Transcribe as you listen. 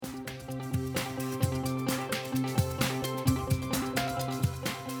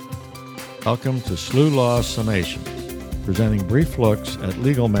Welcome to SLU Law Summation, presenting brief looks at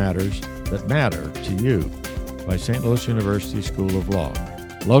legal matters that matter to you by St. Louis University School of Law,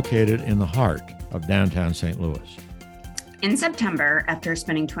 located in the heart of downtown St. Louis. In September, after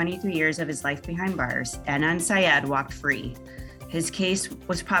spending 23 years of his life behind bars, Adnan Syed walked free. His case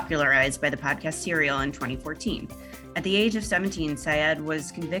was popularized by the podcast Serial in 2014. At the age of 17, Syed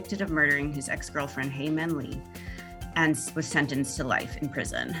was convicted of murdering his ex-girlfriend, Hae Min Lee, and was sentenced to life in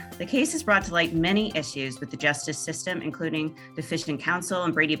prison. The case has brought to light many issues with the justice system, including deficient counsel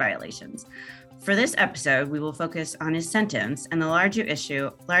and Brady violations. For this episode, we will focus on his sentence and the larger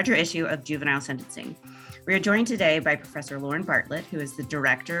issue of juvenile sentencing. We are joined today by Professor Lauren Bartlett, who is the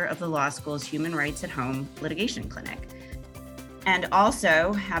director of the law school's Human Rights at Home litigation clinic, and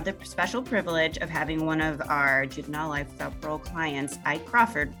also have the special privilege of having one of our juvenile life without parole clients, Ike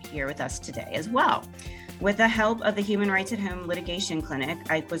Crawford, here with us today as well. With the help of the Human Rights at Home litigation clinic,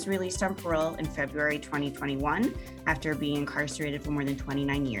 Ike was released on parole in February 2021 after being incarcerated for more than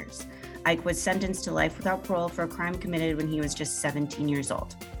 29 years. Ike was sentenced to life without parole for a crime committed when he was just 17 years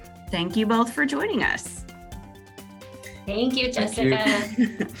old. Thank you both for joining us. Thank you, Jessica. Thank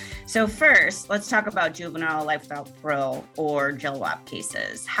you. So first, let's talk about juvenile life without parole or JLWOP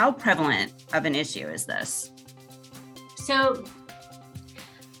cases. How prevalent of an issue is this? So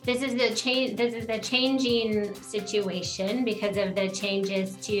this is a changing situation because of the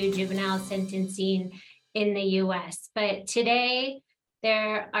changes to juvenile sentencing in the U.S. But today,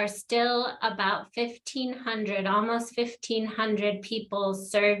 there are still about 1,500, almost 1,500 people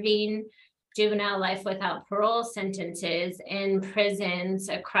serving juvenile life without parole sentences in prisons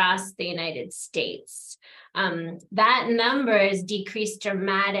across the United States. That number has decreased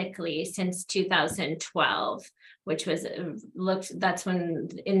dramatically since 2012, which was that's when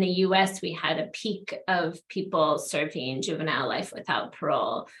in the US we had a peak of people serving juvenile life without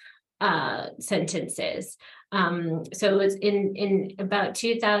parole sentences. So it was in about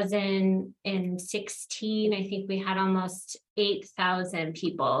 2016, I think we had almost 8,000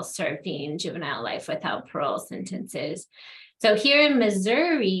 people serving juvenile life without parole sentences. So here in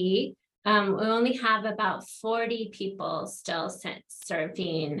Missouri, we only have about 40 people still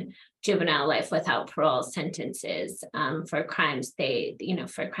serving juvenile life without parole sentences for crimes they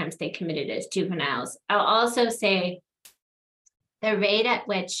committed as juveniles. I'll also say the rate at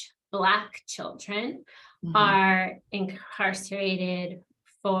which Black children are incarcerated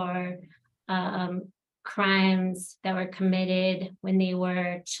for crimes that were committed when they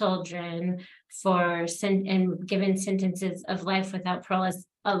were children and given sentences of life without parole is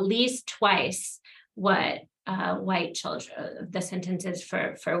at least twice what white children, the sentences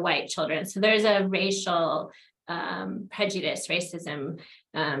for white children. So there's a racial prejudice, racism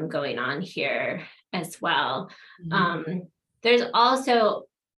going on here as well. There's also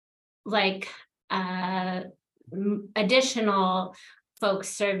additional folks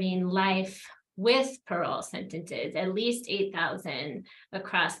serving life with parole sentences, at least 8,000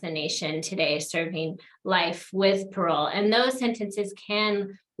 across the nation today serving life with parole. And those sentences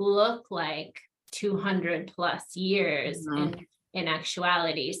can look like 200 plus years in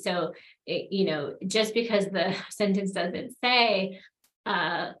actuality. So, just because the sentence doesn't say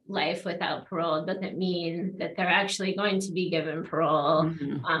life without parole doesn't mean that they're actually going to be given parole.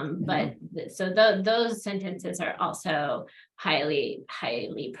 But those sentences are also highly,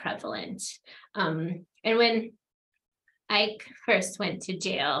 highly prevalent. And when Ike first went to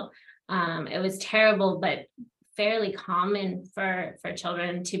jail, it was terrible, but fairly common for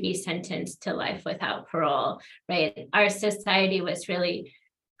children to be sentenced to life without parole, right? Our society was really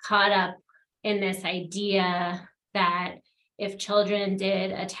caught up in this idea that if children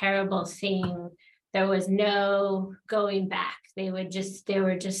did a terrible thing, there was no going back. They were just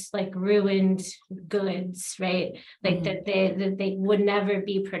like ruined goods, right? Like that they would never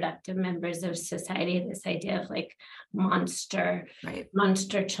be productive members of society. This idea of like monster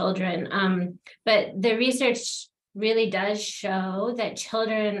children. But the research really does show that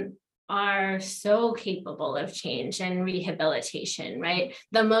children are so capable of change and rehabilitation, right?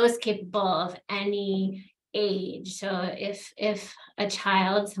 The most capable of any age. So if a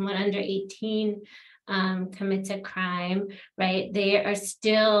child, someone under 18, commits a crime, right, they are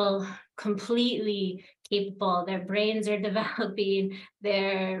still completely capable. Their brains are developing,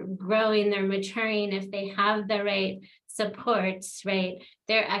 they're growing, they're maturing. If they have the right supports, right,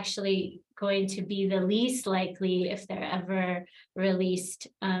 they're actually going to be the least likely, if they're ever released,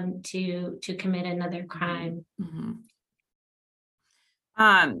 to commit another crime.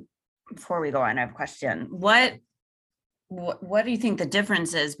 Before we go on, I have a question. What do you think the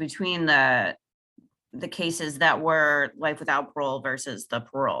difference is between the the cases that were life without parole versus the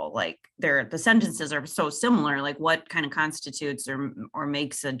parole? Like the sentences are so similar. Like what kind of constitutes or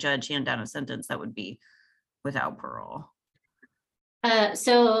makes a judge hand down a sentence that would be without parole?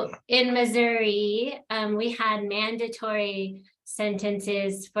 So in Missouri, we had mandatory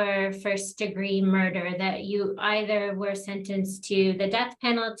sentences for first degree murder, that you either were sentenced to the death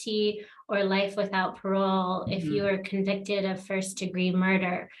penalty or life without parole if you were convicted of first degree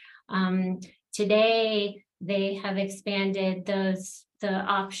murder. Today, they have expanded the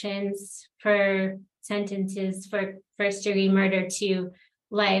options for sentences for first degree murder to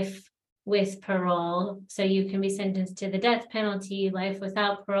life with parole. So you can be sentenced to the death penalty, life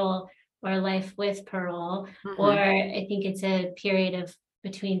without parole, or life with parole, or I think it's a period of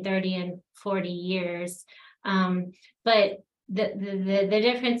between 30 and 40 years. But the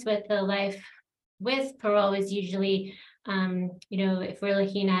difference with the life with parole is usually, if we're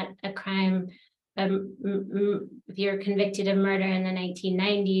looking at a crime, if you're convicted of murder in the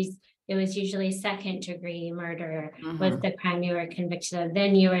 1990s, it was usually second degree murder was the crime you were convicted of.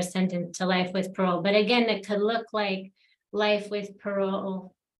 Then you were sentenced to life with parole. But again, it could look like life with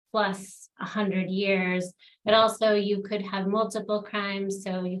parole plus 100 years. But also you could have multiple crimes.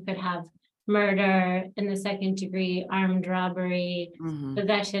 So you could have murder in the second degree, armed robbery,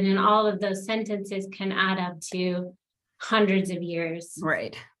 possession, and all of those sentences can add up to hundreds of years.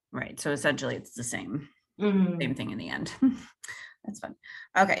 Right. So essentially it's the same thing in the end. That's fun.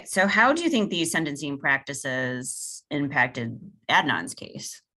 Okay. So how do you think these sentencing practices impacted Adnan's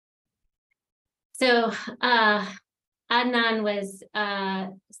case? So Adnan was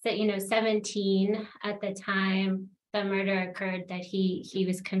 17 at the time the murder occurred that he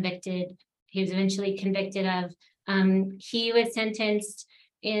was convicted. He was eventually convicted of. He was sentenced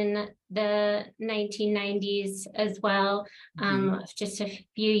in the 1990s as well, just a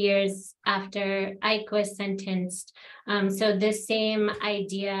few years after Ike was sentenced. So this same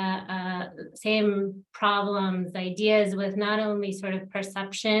idea, same problems, ideas with not only sort of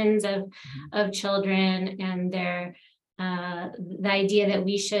perceptions of children and their the idea that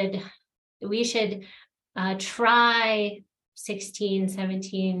we should try 16,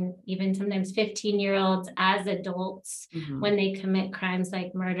 17, even sometimes 15-year-olds as adults when they commit crimes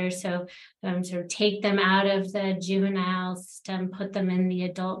like murder. So sort of take them out of the juvenile system, put them in the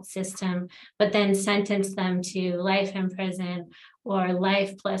adult system, but then sentence them to life in prison or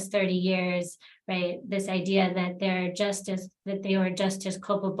life plus 30 years, right? This idea that they were just as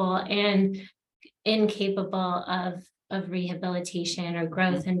culpable and incapable of rehabilitation or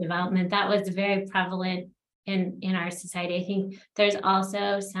growth and development. That was very prevalent in our society. I think there's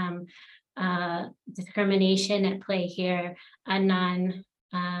also some discrimination at play here. A non-Muslim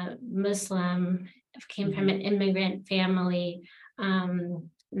came from an immigrant family.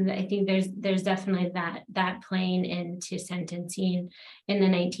 I think there's definitely that playing into sentencing in the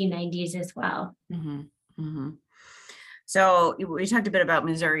 1990s as well. So we talked a bit about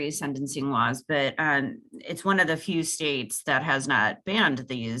Missouri's sentencing laws, but it's one of the few states that has not banned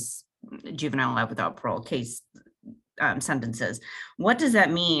these juvenile life without parole case sentences. What does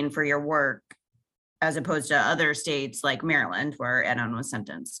that mean for your work as opposed to other states like Maryland, where Adnan was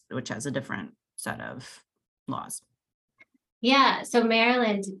sentenced, which has a different set of laws? Yeah, so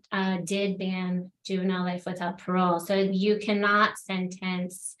Maryland did ban juvenile life without parole. So you cannot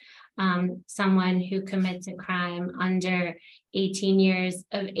sentence someone who commits a crime under 18 years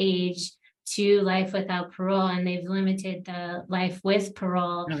of age to life without parole, and they've limited the life with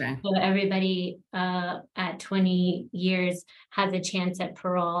parole. Okay. So everybody at 20 years has a chance at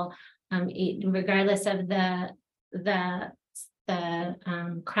parole, regardless of the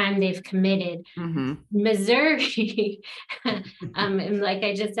crime they've committed. Missouri, and like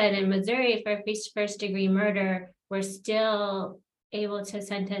I just said, in Missouri for first degree murder, we're still able to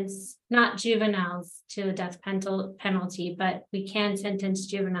sentence not juveniles to the death penalty, but we can sentence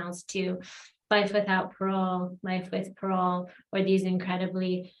juveniles to life without parole, life with parole, or these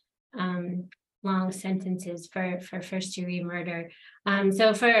incredibly long sentences for first degree murder.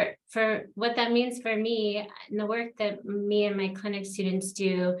 So for what that means for me, and the work that me and my clinic students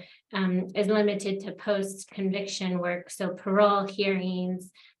do is limited to post-conviction work. So parole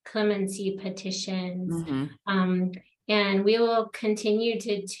hearings, clemency petitions, and we will continue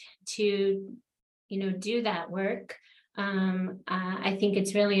to do that work. I think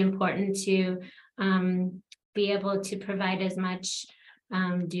it's really important to be able to provide as much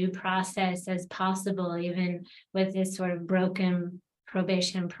due process as possible, even with this sort of broken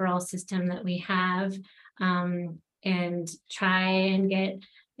probation parole system that we have, and try and get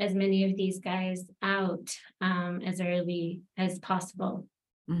as many of these guys out as early as possible.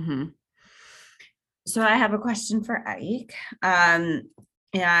 So I have a question for Ike. And,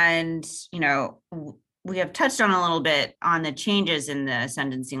 we have touched on a little bit on the changes in the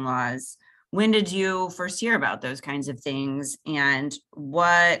sentencing laws. When did you first hear about those kinds of things? And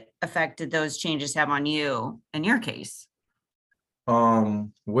what effect did those changes have on you in your case? Well,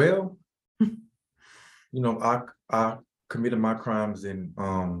 I committed my crimes in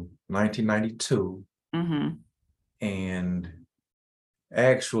 1992, Mm-hmm. and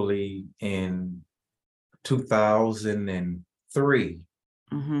actually in 2003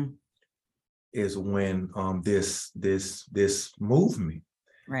 Mm-hmm. is when this movement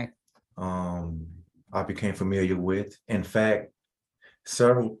Right. I became familiar with. In fact,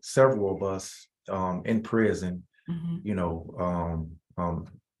 several of us in prison, Mm-hmm.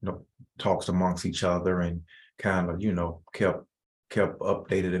 talks amongst each other and kind of, kept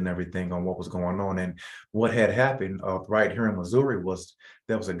updated and everything on what was going on. And what had happened right here in Missouri was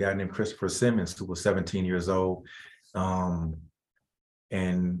there was a guy named Christopher Simmons who was 17 years old. And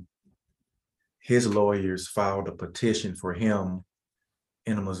his lawyers filed a petition for him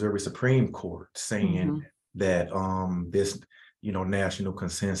in the Missouri Supreme Court saying that this, national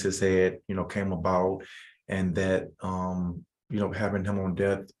consensus had, came about, and that, having him on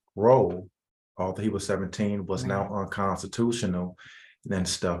death row, although he was 17, was now unconstitutional and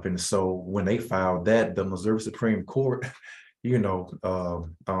stuff. And so when they filed that, the Missouri Supreme Court, agreed.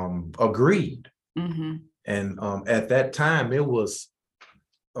 Mm-hmm. And at that time, it was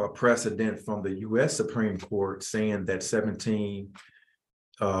a precedent from the U.S. Supreme Court saying that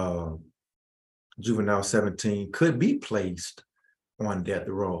juvenile 17 could be placed on death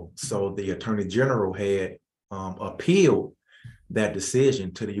row. So the Attorney General had appealed that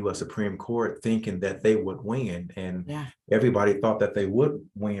decision to the U.S. Supreme Court, thinking that they would win, and everybody thought that they would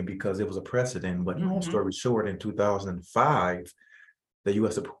win because it was a precedent. But long story short, in 2005, the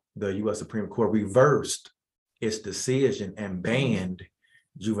U.S. Supreme Court reversed its decision and banned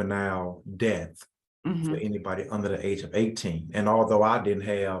juvenile death for anybody under the age of 18. And although I didn't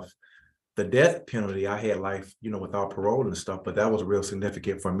have the death penalty, I had life, without parole and stuff, but that was real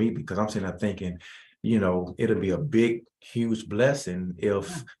significant for me because I'm sitting there thinking, it'll be a big, huge blessing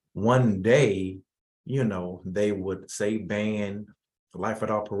if one day, they would say ban life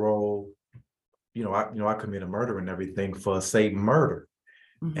without parole. I committed murder and everything for, say, murder.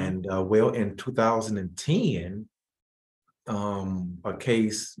 And in 2010, a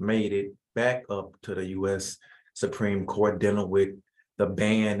case made it back up to the U.S. Supreme Court dealing with the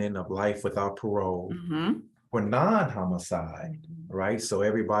banning of life without parole for non-homicide, right? So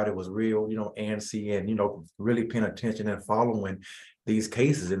everybody was real, antsy and, really paying attention and following these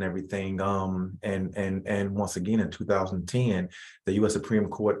cases and everything. And once again, in 2010, the U.S. Supreme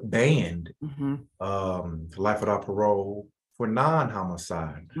Court banned life without parole for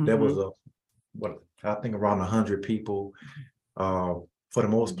non-homicide. There was I think around 100 people, for the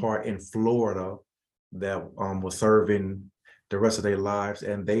most part in Florida, that were serving the rest of their lives,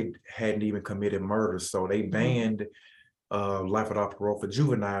 and they hadn't even committed murder. So they banned life without parole for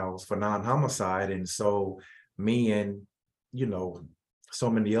juveniles for non-homicide. And so me and, so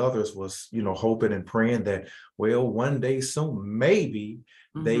many others was, hoping and praying that, well, one day soon, maybe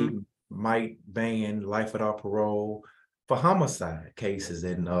they might ban life without parole for homicide cases.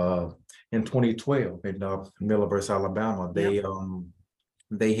 And in 2012 in Miller versus Alabama, they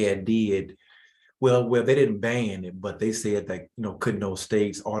had did well, they didn't ban it, but they said that, could no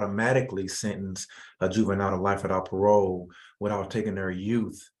states automatically sentence a juvenile to life without parole without taking their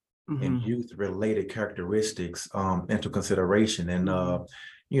youth and youth-related characteristics into consideration. And of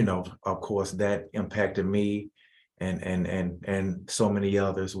course, that impacted me and so many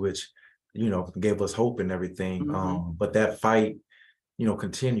others, which gave us hope and everything. But that fight,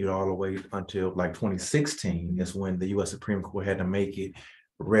 continued all the way until like 2016 is when the U.S. Supreme Court had to make it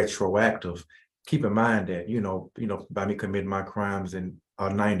retroactive. Keep in mind that, by me committing my crimes in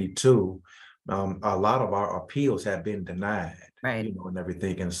 92, a lot of our appeals have been denied, right? And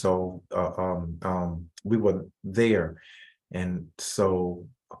everything. And so we were there. And so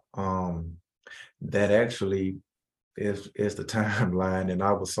that actually is the timeline. And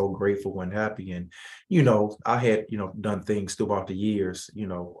I was so grateful and happy. And, I had, done things throughout the years,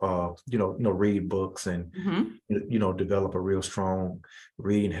 read books and, develop a real strong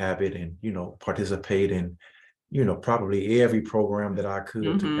reading habit and, participate in, probably every program that I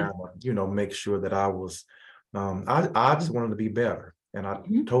could to kind of, make sure that I was, I just wanted to be better. And I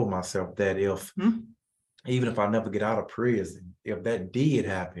told myself that even if I never get out of prison, if that did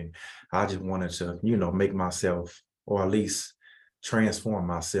happen, I just wanted to, make myself, or at least transform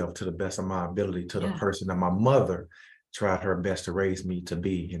myself to the best of my ability to the person that my mother tried her best to raise me to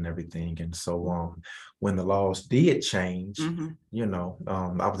be and everything. And so when the laws did change, you know,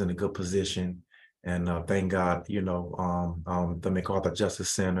 I was in a good position. And thank God, you know, the MacArthur Justice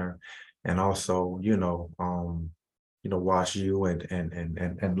Center, and also, you know, Wash U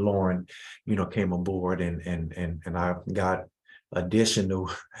and Lauren, you know, came aboard, and I got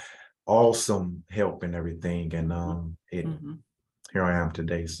additional awesome help and everything. And here I am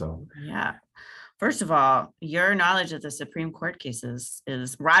today. So yeah. First of all, your knowledge of the Supreme Court cases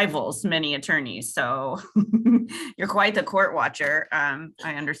is rivals many attorneys. So you're quite the court watcher. I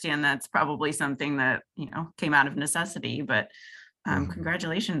understand that's probably something that, you know, came out of necessity, but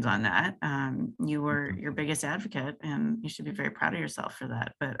congratulations on that. You were your biggest advocate, and you should be very proud of yourself for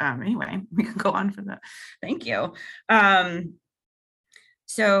that. But anyway, we can go on for that. Thank you.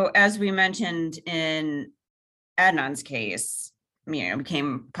 So as we mentioned in Adnan's case, you know,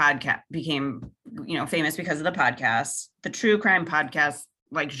 became famous because of the podcast. The true crime podcast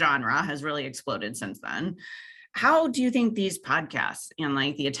like genre has really exploded since then. How do you think these podcasts and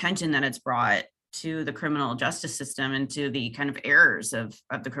like the attention that it's brought to the criminal justice system and to the kind of errors of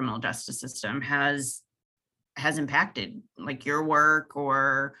the criminal justice system has impacted like your work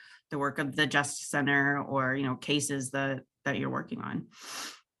or the work of the Justice Center, or, you know, cases that you're working on?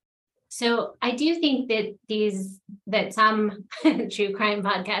 So I do think that some true crime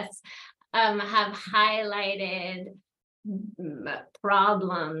podcasts have highlighted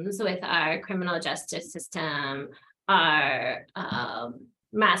problems with our criminal justice system, our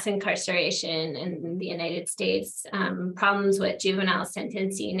mass incarceration in the United States, problems with juvenile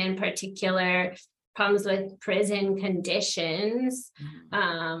sentencing in particular, problems with prison conditions.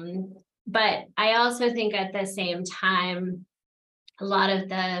 But I also think at the same time, a lot of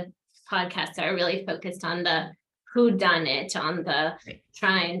the podcasts are really focused on the whodunit, on the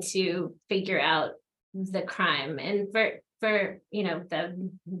trying to figure out the crime, and for you know,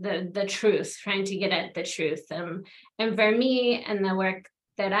 the truth, trying to get at the truth. And for me and the work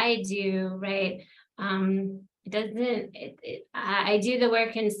that I do, right, I do the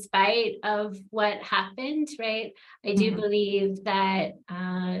work in spite of what happened, right? I do believe that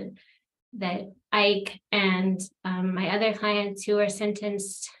that Ike and my other clients who were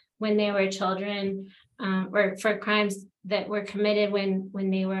sentenced when they were children, or for crimes that were committed when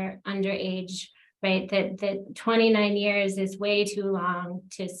they were underage, right? That 29 years is way too long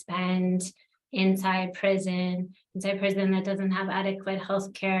to spend inside prison that doesn't have adequate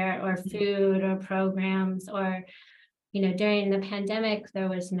health care or food or programs, or, you know, during the pandemic, there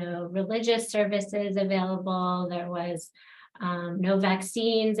was no religious services available. There was no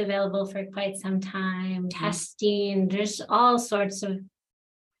vaccines available for quite some time, testing, there's all sorts of,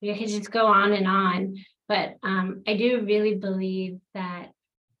 you could just go on. But I do really believe that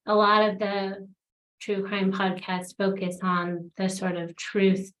a lot of the true crime podcasts focus on the sort of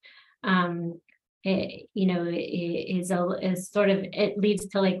truth. It leads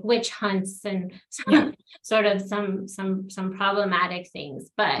to like witch hunts and sort of some problematic things.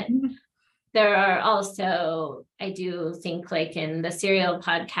 But there are also, I do think, like in the Serial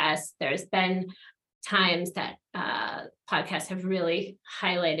podcast, there's been times that podcasts have really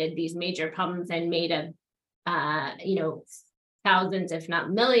highlighted these major problems and made thousands, if not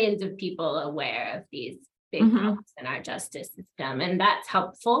millions of people aware of these big problems in our justice system. And that's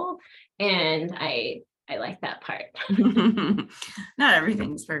helpful. And I like that part. Not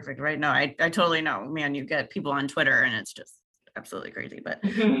everything's perfect, right? No, I totally know, man, you get people on Twitter and it's just absolutely crazy. But,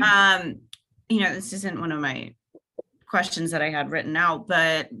 this isn't one of my questions that I had written out,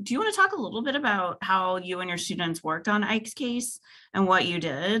 but do you want to talk a little bit about how you and your students worked on Ike's case and what you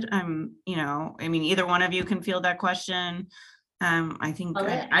did? Either one of you can field that question. I think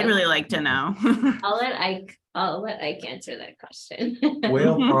I'd really like to know. I'll let Ike answer that question.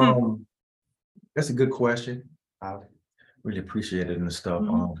 Well, that's a good question. I really appreciate it and stuff.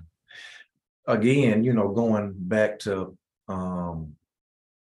 Again, going back to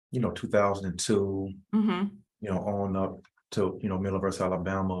 2002, on up to Millville,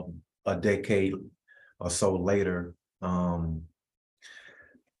 Alabama, a decade or so later.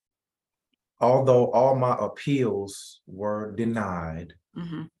 Although all my appeals were denied,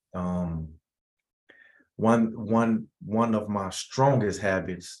 one of my strongest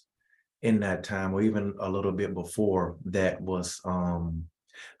habits in that time, or even a little bit before that, was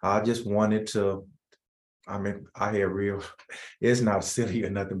I just wanted to. I had real. It's not silly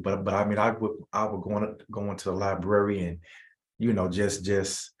or nothing, but I would go into the library and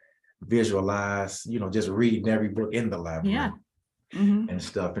just visualize, just reading every book in the library. And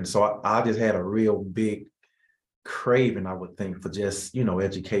stuff. And so I just had a real big craving, I would think, for just,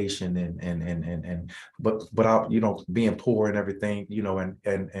 education but I, being poor and everything,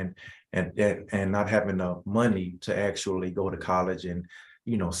 and not having the money to actually go to college and,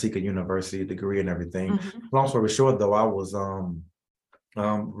 seek a university degree and everything. Long story short, though, I was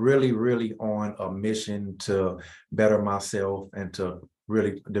really, really on a mission to better myself and to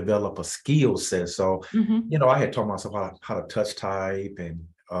really develop a skill set. So, I had taught myself how to touch type, and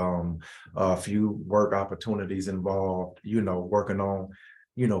a few work opportunities involved, working on,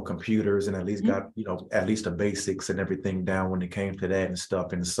 computers, and at least got, at least the basics and everything down when it came to that and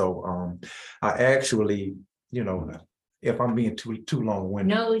stuff. And so I actually, if I'm being too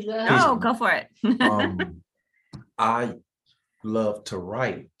long-winded. No, go for it. I love to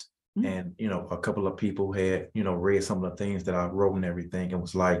write. And, a couple of people had, read some of the things that I wrote and everything, and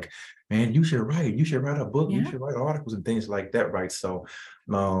was like, man, you should write a book, you should write articles and things like that, right? So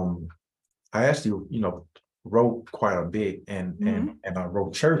I actually, wrote quite a bit, and I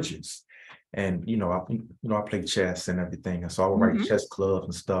wrote churches. And, I played chess and everything. And so I would write chess clubs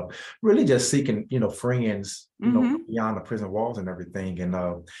and stuff, really just seeking, friends, beyond the prison walls and everything. And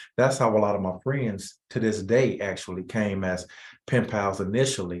that's how a lot of my friends to this day actually came as pen pals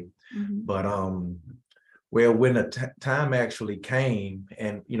initially. But well, when the time actually came,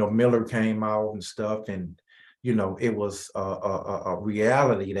 and, Miller came out and stuff, and, it was a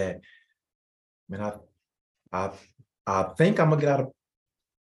reality that, man, I think I'm gonna get out of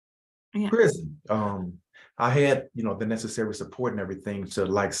prison. I had, the necessary support and everything to,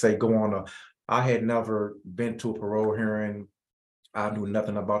 like, say, go on I had never been to a parole hearing. I knew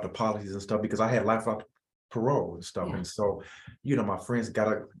nothing about the policies and stuff because I had lifelong parole and stuff. And so, my friends got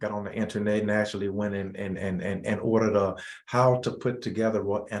on the internet and actually went and ordered how to put together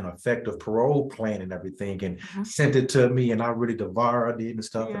an effective parole plan and everything, and sent it to me, and I really devoured it and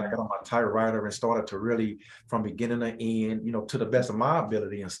stuff. And I got on my typewriter and started to really, from beginning to end, to the best of my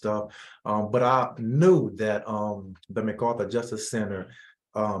ability and stuff. But I knew that the MacArthur Justice Center,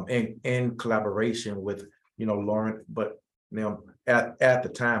 in collaboration with, Lauren, but at the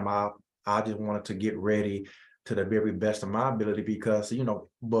time I just wanted to get ready to the very best of my ability, because,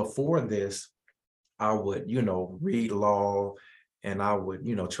 before this, I would, read law, and I would,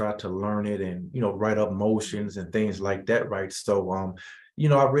 try to learn it, and, write up motions and things like that, right? So, I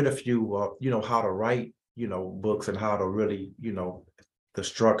read a few, how to write, books, and how to really, the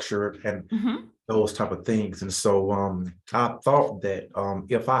structure and those type of things. And so I thought that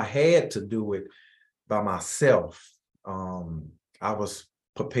if I had to do it by myself, I was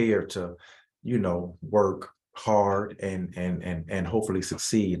prepared to, work hard and hopefully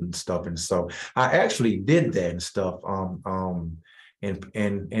succeed and stuff. And so I actually did that and stuff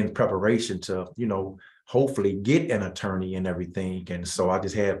in preparation to, hopefully get an attorney and everything. And so I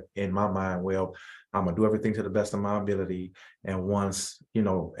just had in my mind, well, I'm gonna do everything to the best of my ability. And once,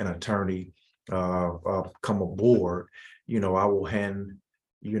 an attorney come aboard, I will hand,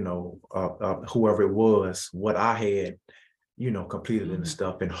 whoever it was, what I had, completed and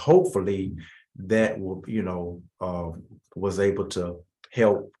stuff. And hopefully that will, was able to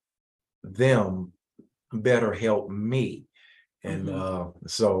help them better help me. And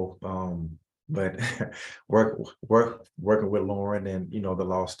but working with Lauren and, the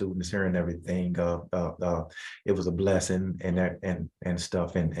law students here and everything, it was a blessing, and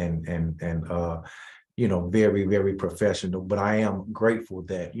stuff, and very, very professional. But I am grateful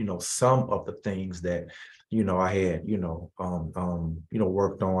that, some of the things that, I had,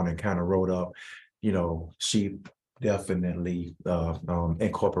 worked on and kind of wrote up, she definitely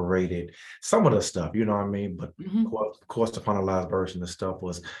incorporated some of the stuff, you know what I mean? But of course, the finalized version of stuff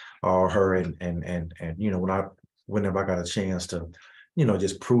was all her, and whenever I got a chance to,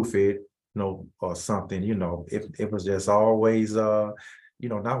 just proof it, or something, it was just always not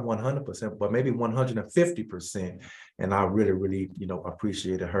 100%, but maybe 150%. And I really, really,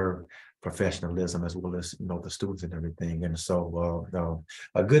 appreciated her professionalism, as well as, the students and everything. And so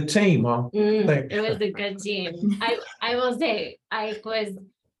a good team, huh? It was a good team. I will say, I was,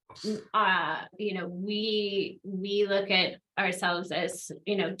 we look at ourselves as,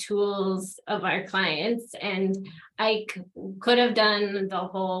 tools of our clients, and Ike could have done the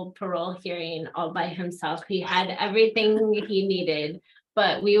whole parole hearing all by himself. He had everything he needed,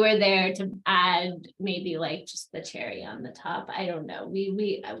 but we were there to add maybe like just the cherry on the top. I don't know.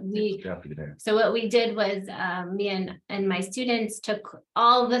 We So what we did was me and my students took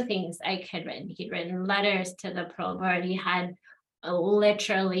all the things Ike had written. He'd written letters to the parole board. He had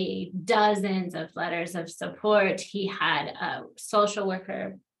literally dozens of letters of support. He had a social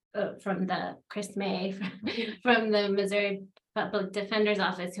worker from the Chris May from the Missouri public defender's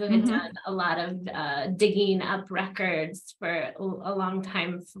office, who had done a lot of digging up records for a long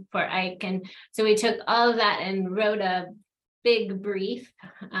time for Ike. And so we took all of that and wrote a big brief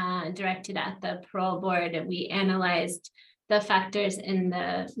directed at the parole board, and we analyzed the factors in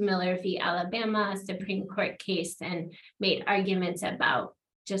the Miller v. Alabama Supreme Court case and made arguments about,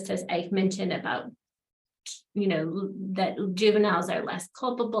 just as Ike mentioned, about that juveniles are less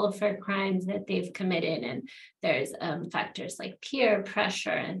culpable for crimes that they've committed, and there's factors like peer pressure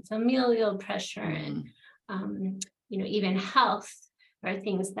and familial pressure and even health are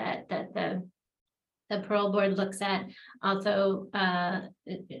things that the parole board looks at. Also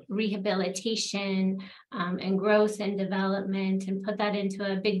rehabilitation and growth and development, and put that into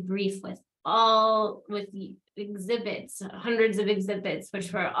a big brief with exhibits, hundreds of exhibits,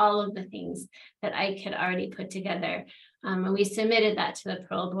 which were all of the things that Ike had already put together. And we submitted that to the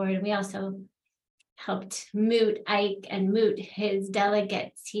parole board. And we also helped moot Ike and moot his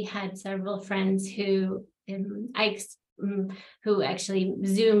delegates. He had several friends who actually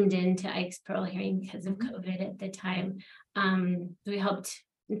Zoomed into Ike's parole hearing because of COVID at the time. We helped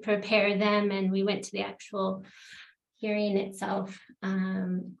prepare them, and we went to the actual hearing itself,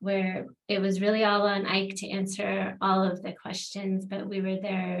 where it was really all on Ike to answer all of the questions, but we were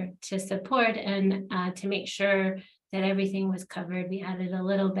there to support and to make sure that everything was covered. We added a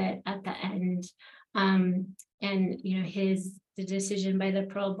little bit at the end, and the decision by the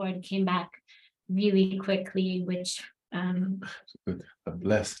parole board came back really quickly, which a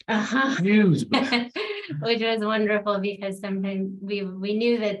blessing. Huge. Which was wonderful, because sometimes we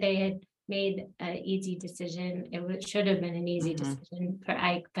knew that they had made an easy decision. It should have been an easy decision for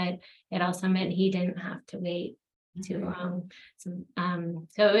Ike, but it also meant he didn't have to wait too long.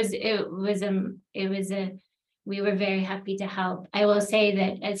 So we were very happy to help. I will say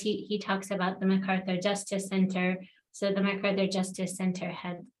that as he talks about the MacArthur Justice Center, so the MacArthur Justice Center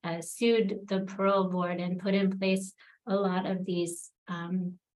had sued the parole board and put in place a lot of these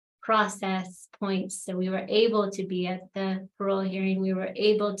process points. So we were able to be at the parole hearing. We were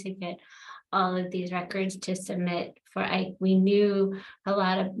able to get all of these records to submit for Ike. We knew a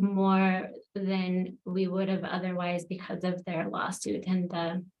lot of more than we would have otherwise because of their lawsuit and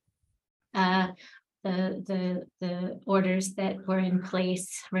the orders that were in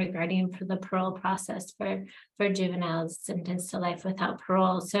place regarding the parole process for juveniles sentenced to life without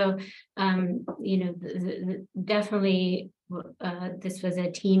parole. So, definitely this was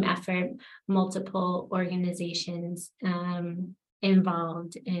a team effort, multiple organizations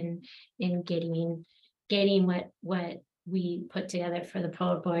involved in getting what we put together for the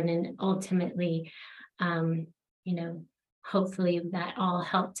parole board, and ultimately, hopefully that all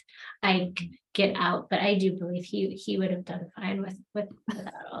helped Ike get out. But I do believe he would have done fine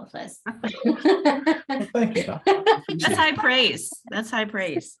without all of this. Thank you. That's high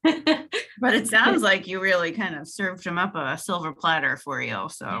praise. But it sounds like you really kind of served him up a silver platter for you.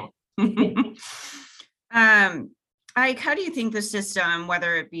 So, Ike, how do you think the system,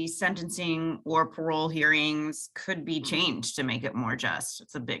 whether it be sentencing or parole hearings, could be changed to make it more just?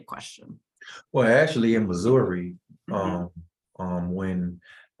 It's a big question. Well, actually, in Missouri, when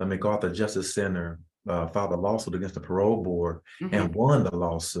the MacArthur Justice Center filed a lawsuit against the parole board and won the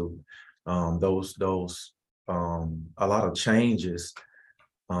lawsuit, a lot of changes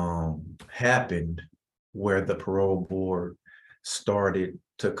happened where the parole board started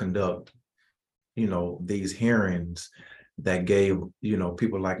to conduct, these hearings that gave,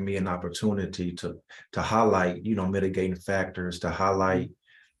 people like me an opportunity to highlight, mitigating factors, to highlight,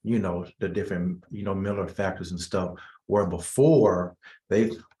 the different, Miller factors and stuff, where before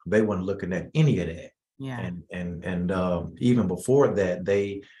they weren't looking at any of that. Yeah. And even before that,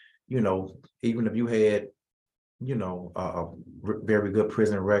 they, even if you had, a very good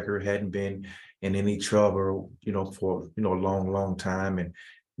prison record, hadn't been in any trouble, for, a long time, and,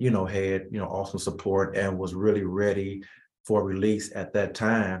 had, awesome support and was really ready for release at that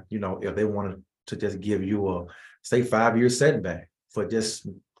time, if they wanted to just give you a, say, 5-year setback for just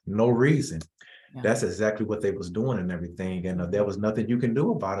no reason. Yeah. That's exactly what they was doing and everything. And there was nothing you can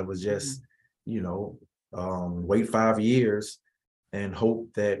do about it. It was just, wait 5 years and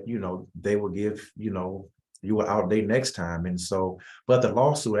hope that, they will give, you an out day next time. And so, but the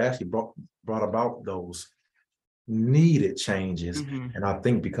lawsuit actually brought about those needed changes. And I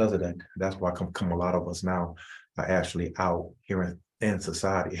think because of that, that's why come a lot of us now are actually out here in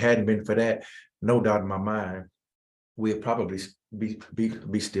society. Hadn't been for that, no doubt in my mind, we'd probably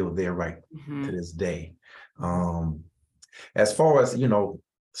be still there right to this day. As far as,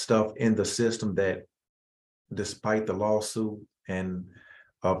 stuff in the system that despite the lawsuit and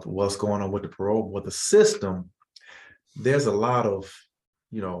of what's going on with the parole board, the system there's a lot of,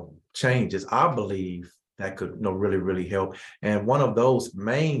 changes I believe that could, really, really help. And one of those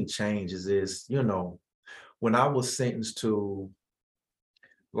main changes is, when I was sentenced to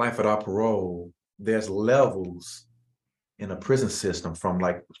life without parole, there's levels in a prison system from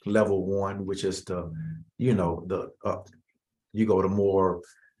like level 1, which is you go to more,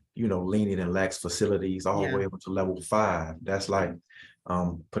 lenient and lax facilities all the way up to level 5. That's like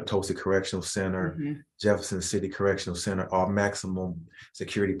Potosi Correctional Center, Jefferson City Correctional Center, all maximum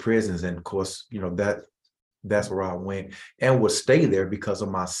security prisons. And of course, that's where I went and would stay there because of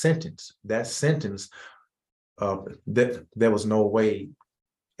my sentence. That sentence, that there was no way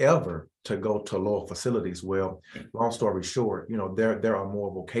ever to go to lower facilities. Well, long story short, there are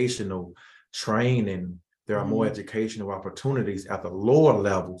more vocational training, there are more educational opportunities at the lower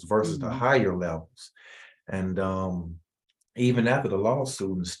levels versus the higher levels. And even after the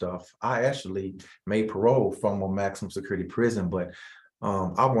lawsuit and stuff, I actually made parole from a maximum security prison, but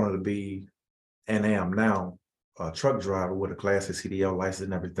I wanted to be, and am now, a truck driver with a Class A CDL license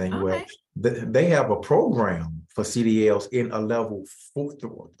and everything. Okay. Well, they have a program for CDLs in a level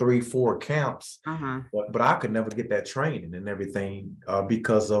 3, 4 camps, but I could never get that training and everything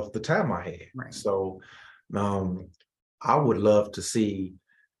because of the time I had. Right. So I would love to see,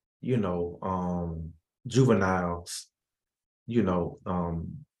 juveniles,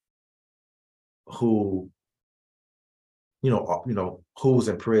 who, who's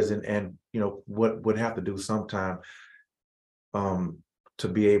in prison and, what would have to do sometime to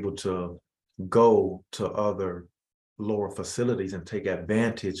be able to go to other lower facilities and take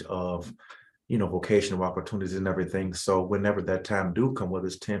advantage of, vocational opportunities and everything. So whenever that time do come, whether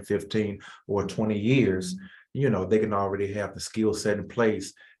it's 10, 15 or 20 years, they can already have the skill set in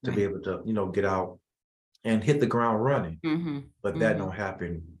place to be able to, get out and hit the ground running. But that don't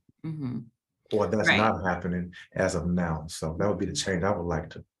happen, or that's not happening as of now. So that would be the change I would like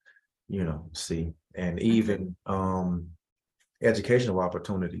to, see. And even educational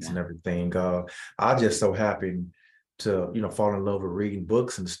opportunities and everything. I just so happen to, fall in love with reading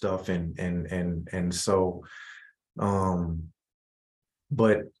books and stuff. And so,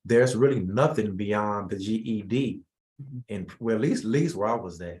 but there's really nothing beyond the GED. And well, at least where I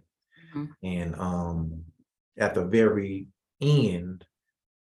was at. And at the very end,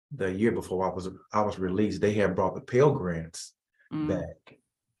 the year before I was released, they had brought the Pell Grants back.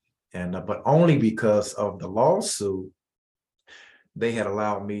 And but only because of the lawsuit, they had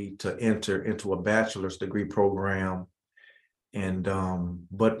allowed me to enter into a bachelor's degree program. And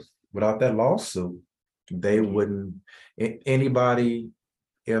but without that lawsuit, they wouldn't, anybody,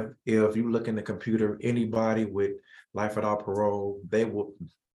 if you look in the computer, anybody with life without parole,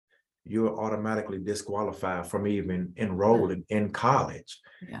 you're automatically disqualified from even enrolling in college.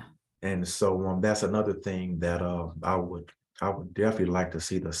 And so that's another thing that I would definitely like to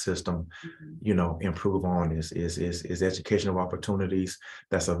see the system, improve on is educational opportunities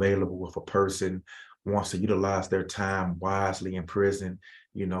that's available if a person wants to utilize their time wisely in prison,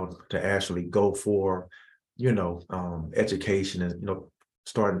 to actually go for, education and,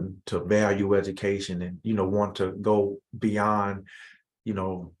 starting to value education and, want to go beyond,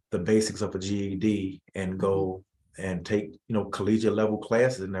 the basics of a GED and go and take, collegiate level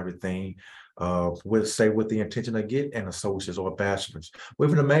classes and everything, with the intention of get an associate's or a bachelor's, or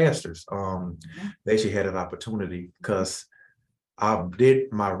even a master's. They should have an opportunity, because I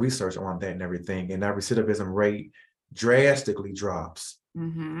did my research on that and everything, and that recidivism rate drastically drops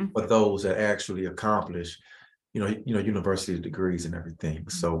for those that actually accomplish, university degrees and everything.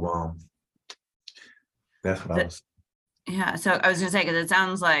 So that's what I was. Yeah, so I was gonna say, because it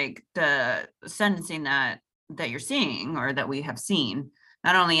sounds like the sentencing that you're seeing, or that we have seen,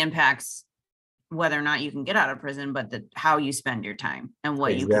 not only impacts whether or not you can get out of prison, but how you spend your time and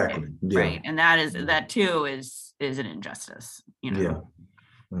what you can do, right? And that too is an injustice,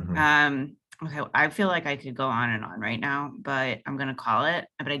 Okay, I feel like I could go on and on right now, but I'm gonna call it.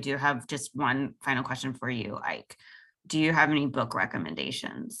 But I do have just one final question for you, Ike. Do you have any book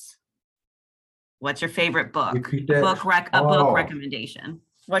recommendations? What's your favorite book? Book recommendation.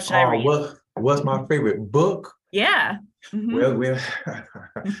 What should I read? What's my favorite book? Yeah. Well,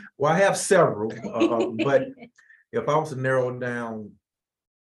 I have several, but if I was to narrow down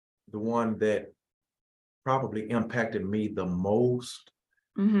the one that probably impacted me the most,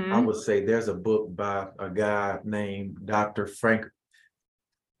 I would say there's a book by a guy named Dr.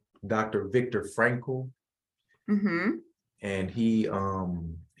 Viktor Frankl. And he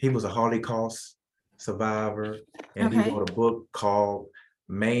was a Holocaust survivor, and he wrote a book called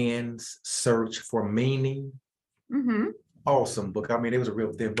Man's Search for Meaning. Awesome book. I mean, it was a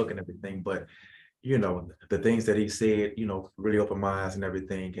real thin book and everything, but you know, the things that he said, you know, really opened my eyes and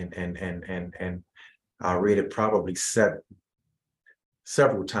everything. And I read it probably several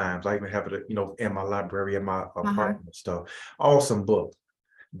times. I even have it, you know, in my library, in my apartment and stuff. Awesome book.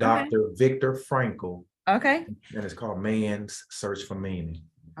 Dr. Viktor Frankl, Okay. and it's called Man's Search for Meaning.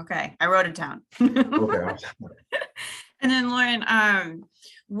 Okay. I wrote it down. Okay. And then Lauren,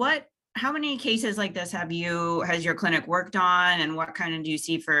 how many cases like this has your clinic worked on, and what kind of do you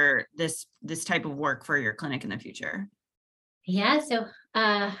see for this type of work for your clinic in the future? Yeah, so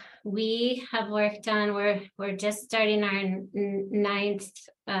we have worked on, we're just starting our 9th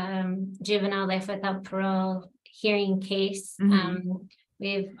juvenile life without parole hearing case.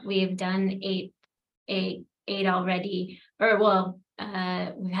 We've done eight already,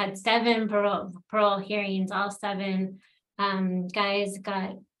 we've had 7 parole hearings. All 7 guys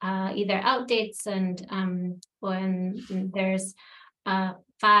got either out dates, and when there's 5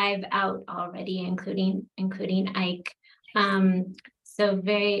 out already, including Ike. So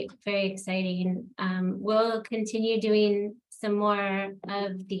very, very exciting. We'll continue doing some more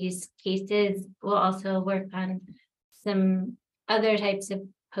of these cases. We'll also work on some other types of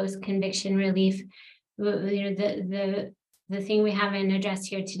post-conviction relief. You know, the thing we haven't addressed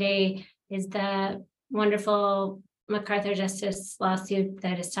here today is the wonderful MacArthur Justice lawsuit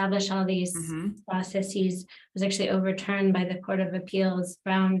that established all these processes was actually overturned by the Court of Appeals,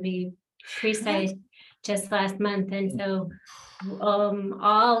 Brown v. Precise, just last month. And so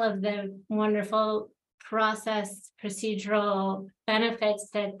all of the wonderful procedural benefits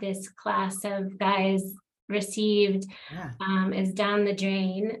that this class of guys received is down the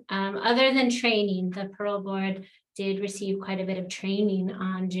drain. Other than training, the parole board did receive quite a bit of training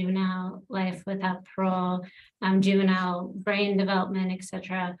on juvenile life without parole, juvenile brain development,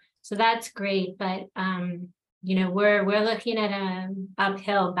 etc. So that's great, but you know, we're looking at an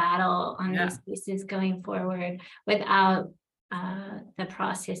uphill battle on these pieces going forward without the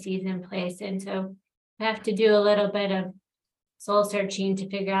processes in place. And so we have to do a little bit of soul searching to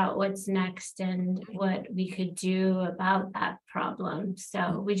figure out what's next and what we could do about that problem.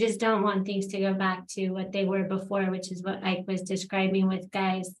 So we just don't want things to go back to what they were before, which is what Ike was describing, with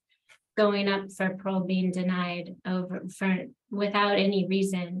guys going up for parole being denied without any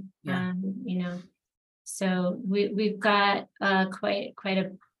reason. You know, so we've got quite a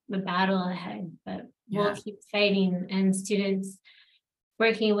battle ahead, but we'll keep fighting. And students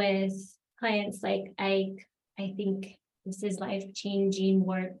working with clients like Ike, I think this is life-changing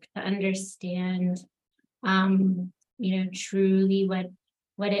work to understand, you know, truly what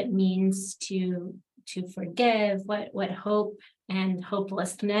it means to forgive, what hope and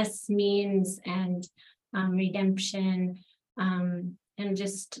hopelessness means, and redemption, and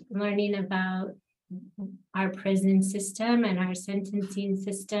just learning about our prison system and our sentencing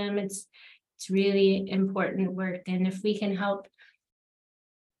system. It's really important work, and if we can help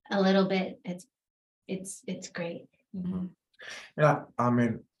a little bit, it's great. Yeah, I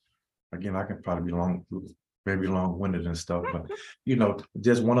mean, again, I can probably be maybe long-winded and stuff, but you know,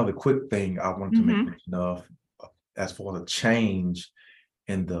 just one other quick thing I wanted to make mention of, as for the change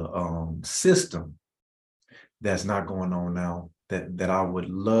in the system that's not going on now, that I would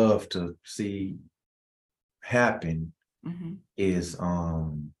love to see happen is,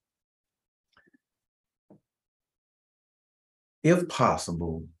 if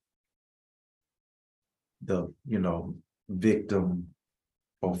possible, the, you know, victim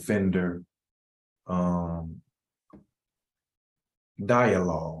offender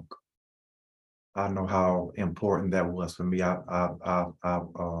dialogue. I know how important that was for me. I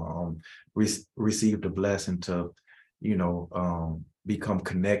received a blessing to, you know, become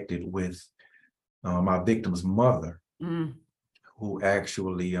connected with my victim's mother, who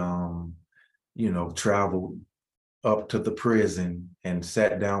actually, you know, traveled up to the prison and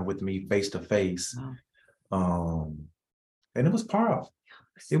sat down with me face to face. And it was powerful.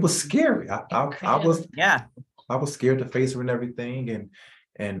 It was scary. I was scared to face her and everything.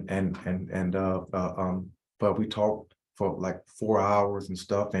 But we talked for like 4 hours and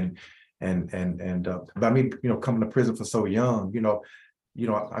stuff. But I mean, you know, coming to prison for so young, you know,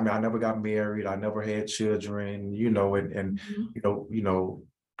 I mean, I never got married. I never had children, you know, you know,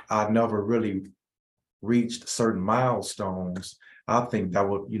 I never really reached certain milestones. I think that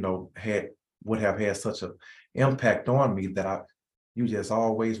would, you know, would have had such an impact on me that you just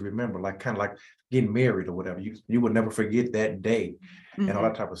always remember, like kind of like getting married or whatever. You would never forget that day and all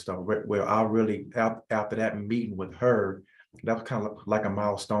that type of stuff. Where I really, after that meeting with her, that was kind of like a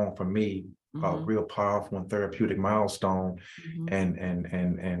milestone for me, a real powerful and therapeutic milestone.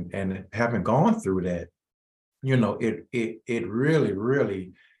 And having gone through that, you know, it really,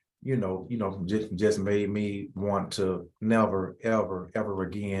 really just made me want to never, ever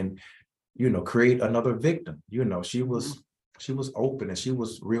again, create another victim. She was open and she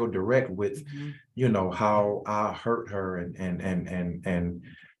was real direct with, how I hurt her and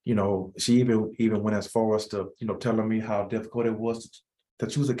she even went as far as to, telling me how difficult it was to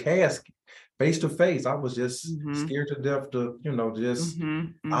choose a casket face to face. I was just scared to death to,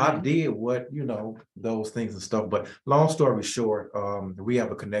 I did what, those things and stuff. But long story short, we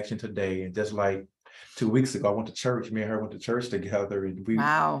have a connection today. And just like 2 weeks ago, I went to church. Me and her went to church together, and we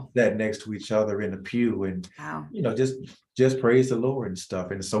sat next to each other in the pew, and just praise the Lord and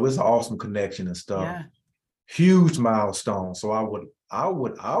stuff. And so it's an awesome connection and stuff. Yeah. Huge milestone. So I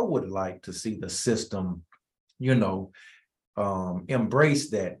would like to see the system, embrace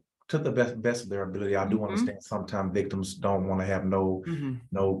that to the best of their ability. I do understand sometimes victims don't want to have no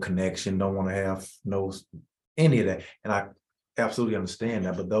connection, don't want to have any of that, and I absolutely understand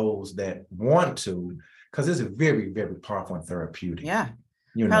that. But those that want to, because it's very, very powerful and therapeutic. Yeah,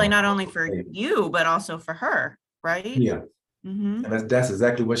 probably not only for you but also for her, right? Yeah. And that's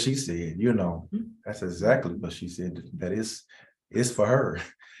exactly what she said. That's exactly what she said. That it's for her,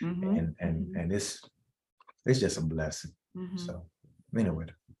 and it's just a blessing. So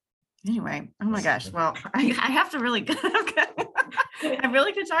Anyway, oh my gosh. Well, I have to really, I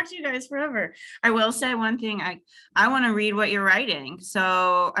really could talk to you guys forever. I will say one thing. I want to read what you're writing.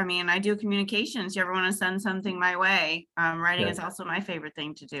 So, I do communications. You ever want to send something my way? Writing is also my favorite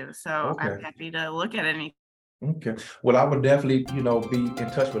thing to do. So I'm happy to look at anything. Okay. Well, I would definitely, be in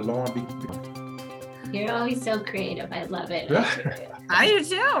touch with Lauren. You're always so creative. I love it. I do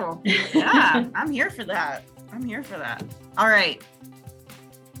too. Yeah, I'm here for that. All right.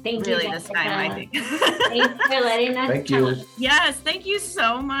 Thank you. This time, I think. Thanks for letting us Thank you. Yes, thank you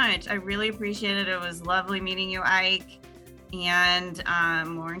so much. I really appreciate it. It was lovely meeting you, Ike. And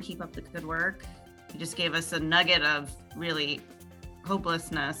Lauren, keep up the good work. You just gave us a nugget of really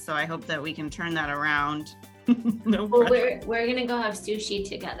hopelessness. So I hope that we can turn that around. Well, we're gonna go have sushi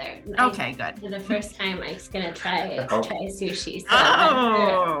together. Okay, good. For the first time, Ike's gonna try sushi. So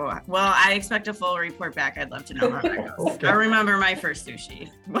well, I expect a full report back. I'd love to know how that goes. I remember my first sushi.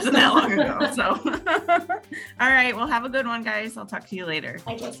 It wasn't that long ago. So, all right. Well, have a good one, guys. I'll talk to you later.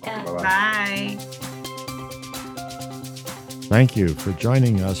 Bye, Jessica. Bye. Thank you for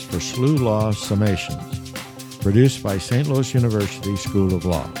joining us for SLU Law Summations, produced by St. Louis University School of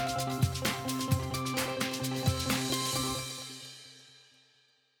Law.